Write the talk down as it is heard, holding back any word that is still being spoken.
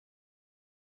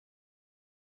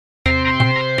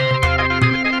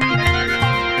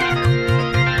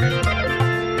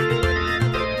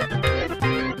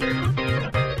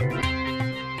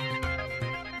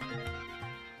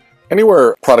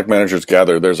Anywhere product managers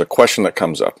gather, there's a question that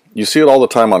comes up. You see it all the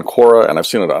time on Quora, and I've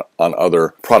seen it on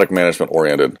other product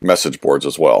management-oriented message boards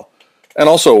as well. And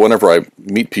also, whenever I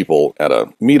meet people at a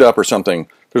meetup or something,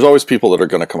 there's always people that are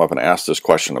going to come up and ask this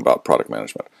question about product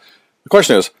management. The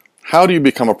question is, how do you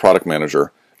become a product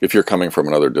manager if you're coming from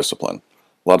another discipline?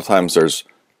 A lot of times there's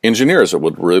engineers that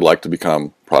would really like to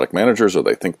become product managers, or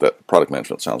they think that product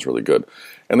management sounds really good.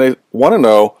 And they want to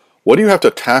know, what do you have to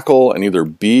tackle and either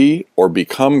be or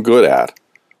become good at,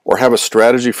 or have a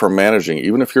strategy for managing,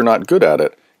 even if you're not good at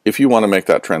it, if you want to make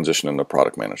that transition into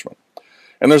product management?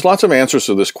 And there's lots of answers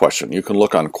to this question. You can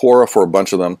look on Quora for a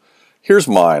bunch of them. Here's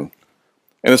mine,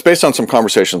 and it's based on some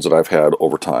conversations that I've had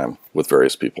over time with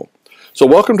various people. So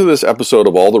welcome to this episode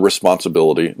of All the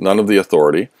Responsibility, None of the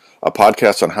Authority, a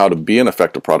podcast on how to be an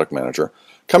effective product manager,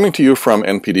 coming to you from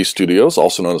NPD Studios,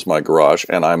 also known as My Garage,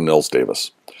 and I'm Nils Davis.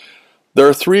 There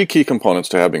are three key components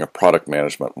to having a product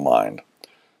management mind.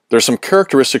 There's some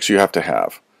characteristics you have to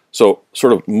have. So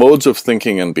sort of modes of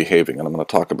thinking and behaving, and I'm going to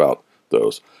talk about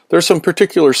those. There's some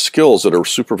particular skills that are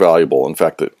super valuable, in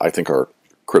fact, that I think are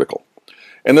critical.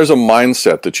 And there's a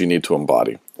mindset that you need to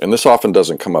embody. And this often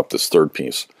doesn't come up, this third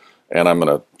piece, and I'm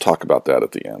going to talk about that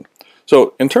at the end.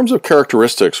 So in terms of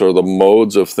characteristics or the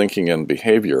modes of thinking and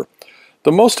behavior,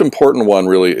 the most important one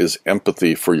really is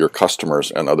empathy for your customers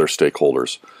and other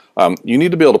stakeholders. You need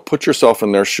to be able to put yourself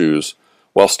in their shoes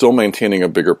while still maintaining a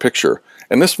bigger picture.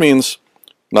 And this means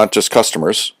not just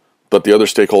customers, but the other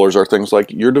stakeholders are things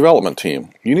like your development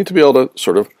team. You need to be able to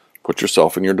sort of put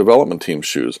yourself in your development team's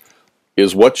shoes.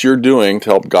 Is what you're doing to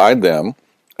help guide them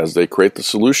as they create the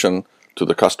solution to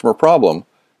the customer problem,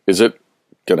 is it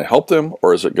going to help them,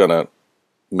 or is it going to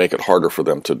make it harder for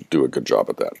them to do a good job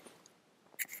at that?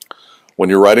 When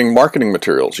you're writing marketing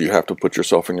materials, you have to put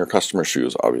yourself in your customer's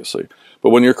shoes, obviously. But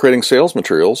when you're creating sales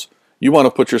materials, you want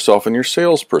to put yourself in your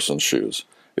salesperson's shoes.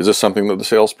 Is this something that the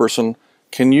salesperson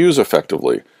can use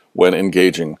effectively when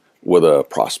engaging with a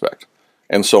prospect?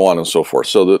 And so on and so forth.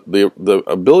 So the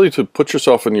ability to put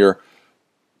yourself in your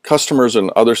customers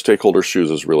and other stakeholders' shoes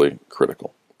is really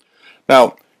critical.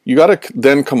 Now, you got to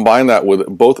then combine that with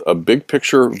both a big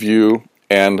picture view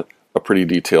and a pretty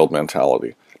detailed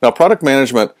mentality. Now, product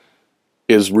management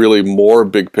is really more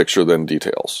big picture than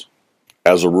details,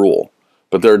 as a rule.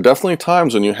 But there are definitely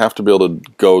times when you have to be able to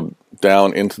go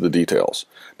down into the details.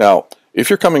 Now, if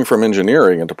you're coming from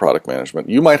engineering into product management,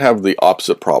 you might have the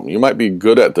opposite problem. You might be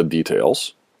good at the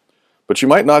details, but you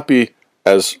might not be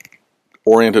as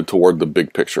oriented toward the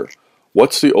big picture.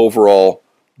 What's the overall,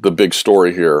 the big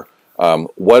story here?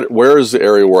 Where is the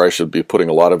area where I should be putting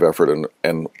a lot of effort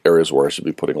and areas where I should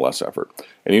be putting less effort?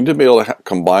 And you need to be able to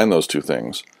combine those two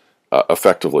things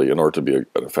effectively in order to be an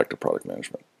effective product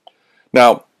management.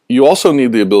 Now, you also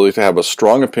need the ability to have a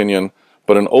strong opinion,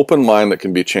 but an open mind that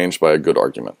can be changed by a good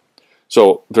argument.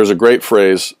 So there's a great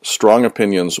phrase, strong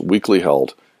opinions weakly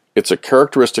held. It's a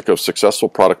characteristic of successful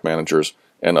product managers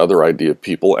and other idea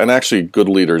people, and actually good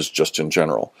leaders just in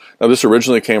general. Now, this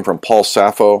originally came from Paul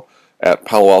Saffo at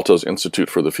Palo Alto's Institute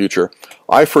for the Future.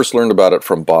 I first learned about it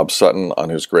from Bob Sutton on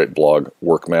his great blog,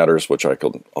 Work Matters, which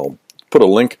I'll put a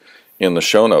link in the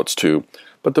show notes to.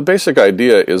 But the basic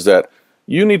idea is that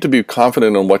you need to be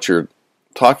confident in what you're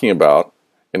talking about,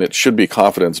 and it should be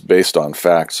confidence based on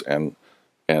facts and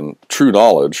true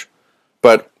knowledge.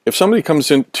 But if somebody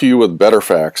comes in to you with better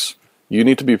facts, you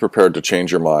need to be prepared to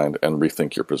change your mind and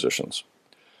rethink your positions.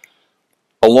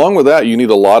 Along with that, you need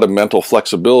a lot of mental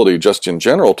flexibility just in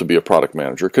general to be a product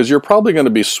manager, because you're probably going to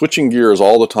be switching gears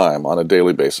all the time on a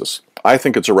daily basis. I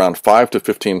think it's around 5 to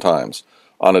 15 times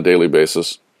on a daily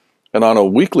basis. And on a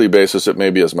weekly basis, it may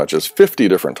be as much as 50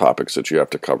 different topics that you have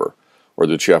to cover or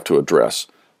that you have to address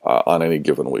on any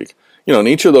given week. And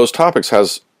each of those topics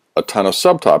has a ton of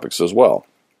subtopics as well.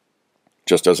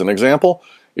 Just as an example,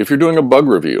 if you're doing a bug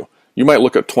review, you might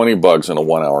look at 20 bugs in a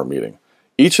 1-hour meeting.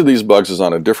 Each of these bugs is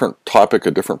on a different topic,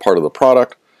 a different part of the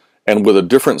product, and with a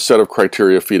different set of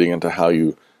criteria feeding into how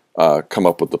you come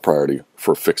up with the priority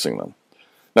for fixing them.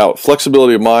 Now,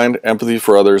 flexibility of mind, empathy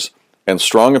for others, and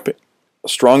strong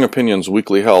opinions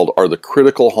weakly held are the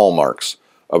critical hallmarks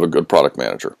of a good product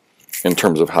manager in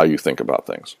terms of how you think about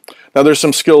things. Now, there's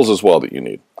some skills as well that you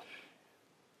need.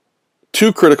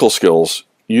 2 critical skills.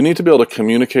 You need to be able to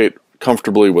communicate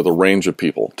comfortably with a range of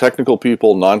people, technical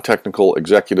people, non-technical,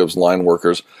 executives, line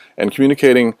workers, and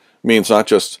communicating means not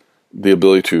just the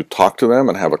ability to talk to them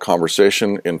and have a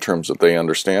conversation in terms that they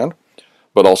understand,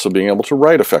 but also being able to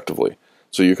write effectively.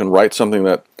 So you can write something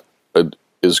that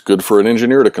is good for an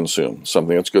engineer to consume,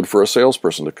 something that's good for a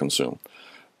salesperson to consume.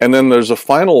 And then there's a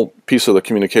final piece of the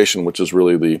communication, which is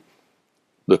really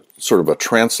the sort of a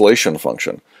translation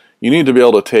function. You need to be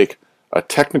able to take a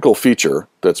technical feature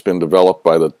that's been developed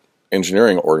by the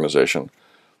engineering organization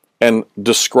and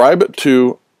describe it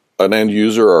to an end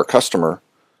user or a customer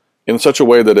in such a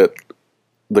way that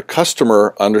the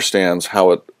customer understands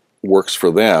how it works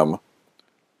for them,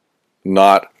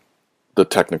 not the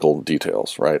technical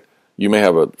details, right? You may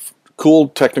have a cool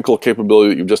technical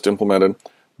capability that you've just implemented,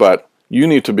 but you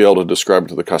need to be able to describe it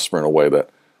to the customer in a way that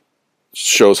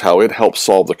shows how it helps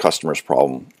solve the customer's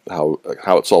problem, how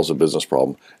it solves a business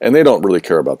problem, and they don't really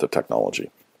care about the technology.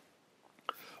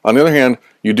 On the other hand,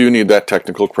 you do need that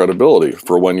technical credibility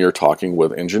for when you're talking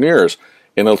with engineers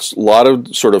in a lot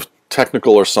of sort of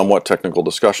technical or somewhat technical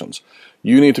discussions.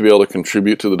 You need to be able to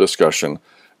contribute to the discussion,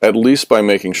 at least by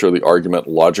making sure the argument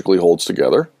logically holds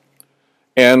together,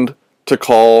 and to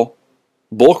call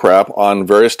bullcrap on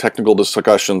various technical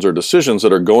discussions or decisions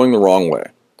that are going the wrong way.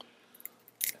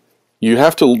 You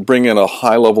have to bring in a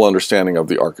high-level understanding of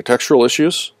the architectural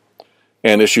issues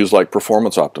and issues like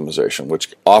performance optimization,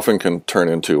 which often can turn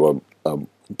into a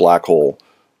black hole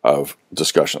of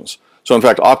discussions. So in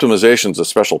fact, optimization is a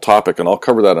special topic, and I'll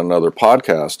cover that in another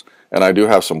podcast, and I do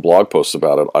have some blog posts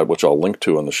about it, which I'll link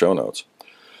to in the show notes.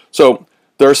 So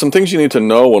there are some things you need to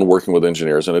know when working with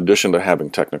engineers in addition to having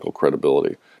technical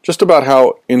credibility. Just about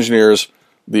how engineers,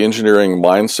 the engineering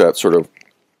mindset sort of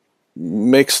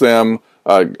makes them,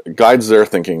 guides their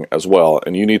thinking as well,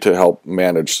 and you need to help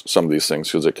manage some of these things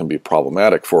because it can be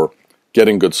problematic for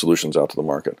getting good solutions out to the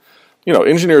market. You know,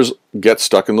 engineers get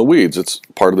stuck in the weeds. It's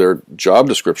part of their job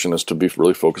description is to be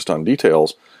really focused on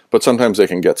details, but sometimes they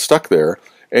can get stuck there,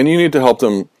 and you need to help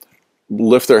them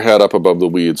lift their head up above the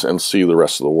weeds and see the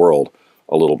rest of the world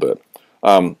a little bit.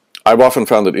 I've often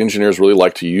found that engineers really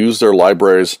like to use their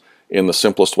libraries in the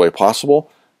simplest way possible.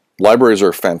 Libraries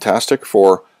are fantastic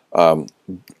for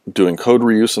doing code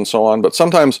reuse and so on, but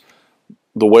sometimes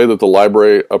the way that the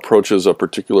library approaches a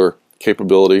particular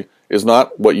capability is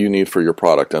not what you need for your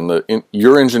product, and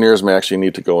your engineers may actually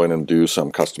need to go in and do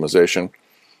some customization.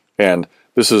 And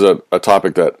this is a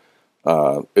topic that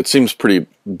it seems pretty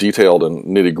detailed and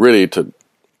nitty-gritty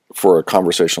for a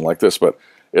conversation like this, but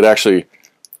it actually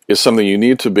is something you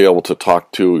need to be able to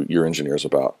talk to your engineers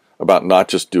about not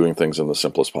just doing things in the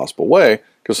simplest possible way,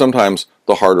 because sometimes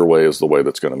the harder way is the way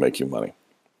that's going to make you money.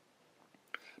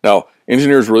 Now,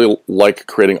 engineers really like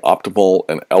creating optimal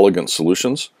and elegant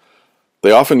solutions.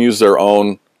 They often use their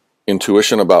own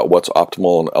intuition about what's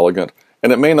optimal and elegant,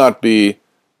 and it may not be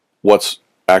what's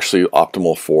actually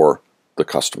optimal for the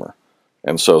customer.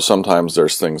 And so sometimes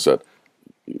there's things that,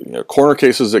 corner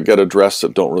cases that get addressed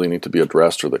that don't really need to be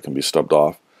addressed or that can be stubbed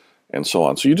off, and so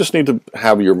on. So you just need to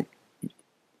have your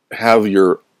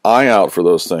eye out for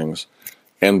those things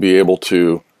and be able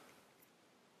to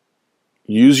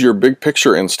use your big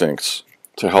picture instincts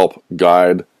to help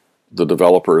guide the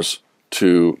developers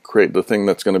to create the thing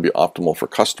that's going to be optimal for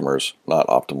customers, not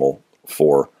optimal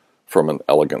from an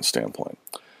elegant standpoint.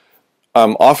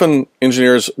 Often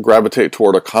engineers gravitate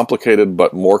toward a complicated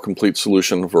but more complete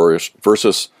solution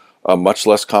versus a much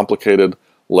less complicated,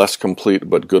 less complete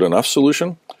but good enough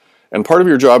solution. And part of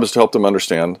your job is to help them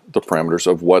understand the parameters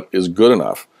of what is good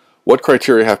enough. What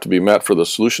criteria have to be met for the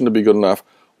solution to be good enough?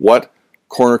 What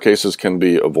corner cases can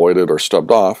be avoided or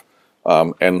stubbed off?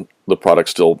 And the product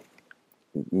still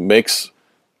makes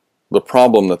the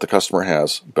problem that the customer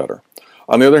has better.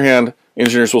 On the other hand,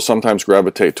 engineers will sometimes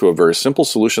gravitate to a very simple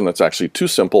solution that's actually too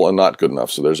simple and not good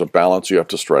enough. So there's a balance you have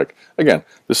to strike. Again,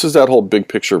 this is that whole big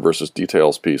picture versus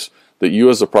details piece that you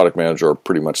as the product manager are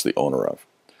pretty much the owner of.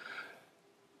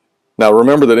 Now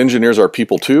remember that engineers are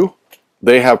people too.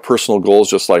 They have personal goals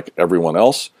just like everyone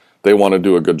else. They want to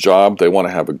do a good job. They want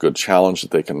to have a good challenge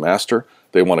that they can master.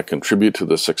 They want to contribute to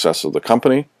the success of the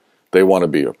company. They want to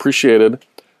be appreciated.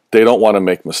 They don't want to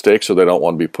make mistakes, or they don't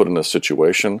want to be put in a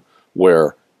situation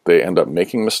where they end up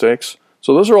making mistakes.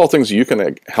 So those are all things you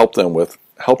can help them with,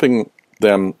 helping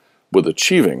them with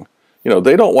achieving.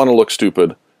 They don't want to look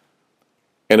stupid.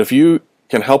 And if you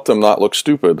can help them not look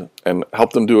stupid and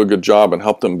help them do a good job and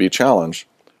help them be challenged,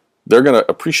 they're going to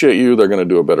appreciate you. They're going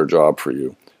to do a better job for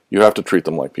you. You have to treat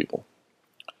them like people.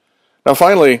 Now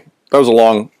finally, that was a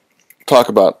long talk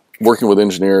about working with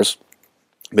engineers,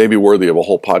 maybe worthy of a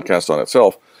whole podcast on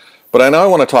itself. But I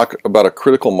want to talk about a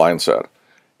critical mindset.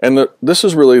 And this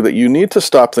is really that you need to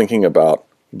stop thinking about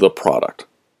the product.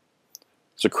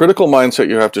 It's a critical mindset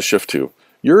you have to shift to.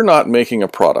 You're not making a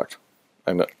product.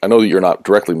 And I know that you're not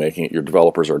directly making it. Your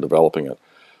developers are developing it.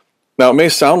 Now, it may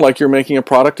sound like you're making a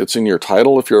product. It's in your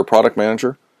title if you're a product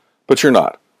manager. But you're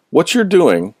not. What you're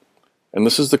doing, and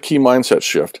this is the key mindset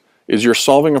shift, is you're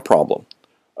solving a problem.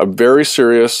 A very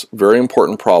serious, very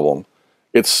important problem.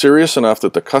 It's serious enough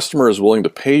that the customer is willing to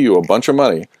pay you a bunch of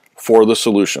money for the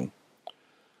solution.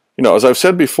 As I've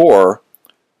said before,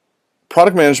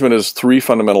 product management is three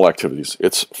fundamental activities.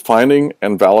 It's finding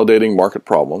and validating market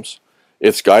problems,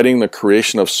 it's guiding the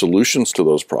creation of solutions to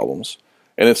those problems,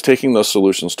 and it's taking those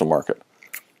solutions to market.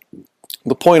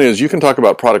 The point is, you can talk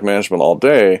about product management all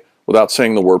day without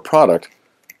saying the word product.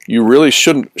 You really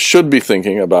should be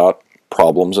thinking about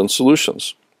problems and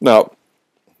solutions. Now,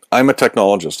 I'm a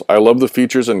technologist. I love the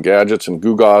features and gadgets and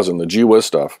gewgaws and the gee whiz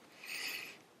stuff.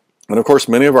 And of course,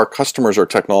 many of our customers are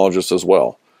technologists as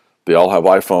well. They all have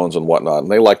iPhones and whatnot,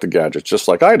 and they like the gadgets just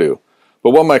like I do.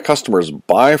 But what my customers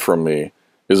buy from me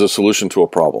is a solution to a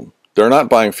problem. They're not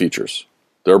buying features.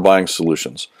 They're buying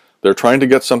solutions. They're trying to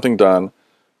get something done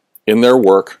in their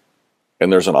work,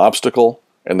 and there's an obstacle,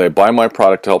 and they buy my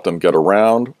product to help them get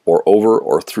around or over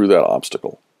or through that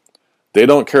obstacle. They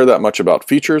don't care that much about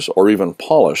features or even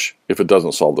polish if it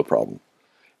doesn't solve the problem.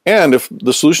 And if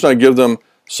the solution I give them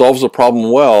solves the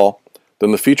problem well,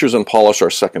 then the features and polish are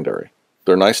secondary.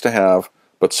 They're nice to have,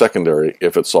 but secondary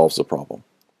if it solves the problem.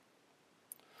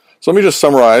 So let me just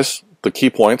summarize the key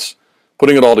points,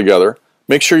 putting it all together.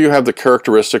 Make sure you have the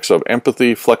characteristics of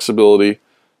empathy, flexibility,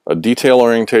 a detail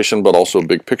orientation, but also a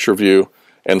big picture view,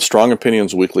 and strong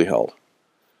opinions weakly held.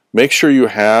 Make sure you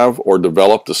have or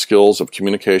develop the skills of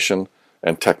communication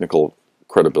and technical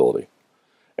credibility.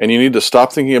 And you need to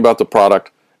stop thinking about the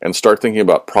product and start thinking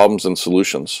about problems and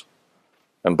solutions.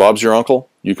 And Bob's your uncle,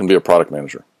 you can be a product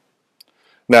manager.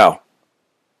 Now,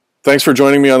 thanks for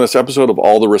joining me on this episode of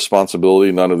All the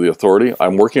Responsibility, None of the Authority.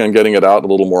 I'm working on getting it out a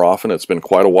little more often. It's been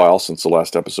quite a while since the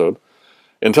last episode.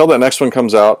 Until that next one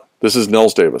comes out, this is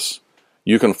Nils Davis.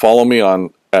 You can follow me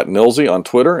at Nilsy on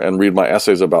Twitter and read my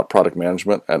essays about product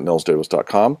management at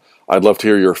nilsdavis.com. I'd love to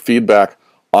hear your feedback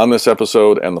on this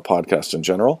episode and the podcast in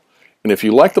general. And if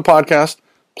you like the podcast,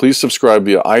 please subscribe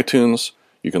via iTunes.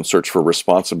 You can search for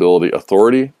Responsibility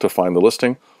Authority to find the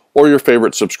listing, or your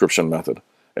favorite subscription method.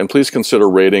 And please consider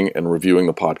rating and reviewing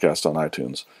the podcast on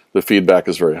iTunes. The feedback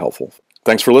is very helpful.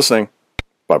 Thanks for listening.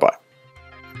 Bye-bye.